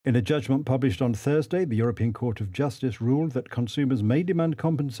In a judgment published on Thursday, the European Court of Justice ruled that consumers may demand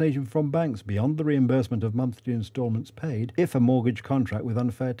compensation from banks beyond the reimbursement of monthly instalments paid if a mortgage contract with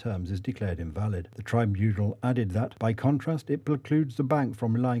unfair terms is declared invalid. The tribunal added that, by contrast, it precludes the bank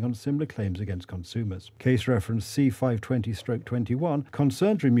from relying on similar claims against consumers. Case reference C520/21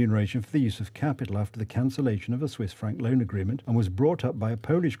 concerns remuneration for the use of capital after the cancellation of a Swiss franc loan agreement and was brought up by a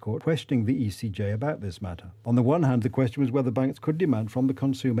Polish court questioning the ECJ about this matter. On the one hand, the question was whether banks could demand from the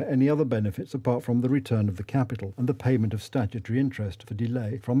consumer any other benefits apart from the return of the capital and the payment of statutory interest for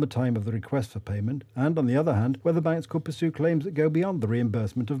delay from the time of the request for payment, and on the other hand, whether banks could pursue claims that go beyond the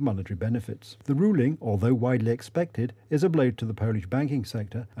reimbursement of monetary benefits. The ruling, although widely expected, is a blow to the Polish banking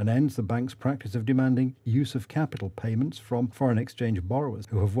sector and ends the bank's practice of demanding use of capital payments from foreign exchange borrowers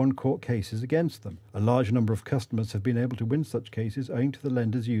who have won court cases against them. A large number of customers have been able to win such cases owing to the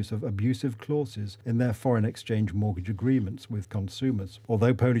lender's use of abusive clauses in their foreign exchange mortgage agreements with consumers.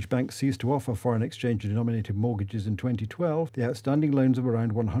 Although Polish banks ceased to offer foreign exchange-denominated mortgages in 2012, the outstanding loans of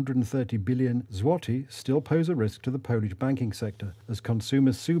around 130 billion zloty still pose a risk to the Polish banking sector as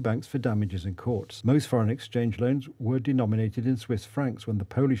consumers sue banks for damages in courts. Most foreign exchange loans were denominated in Swiss francs when the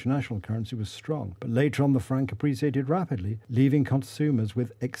Polish national currency was strong, but later on the franc appreciated rapidly, leaving consumers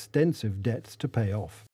with extensive debts to pay off.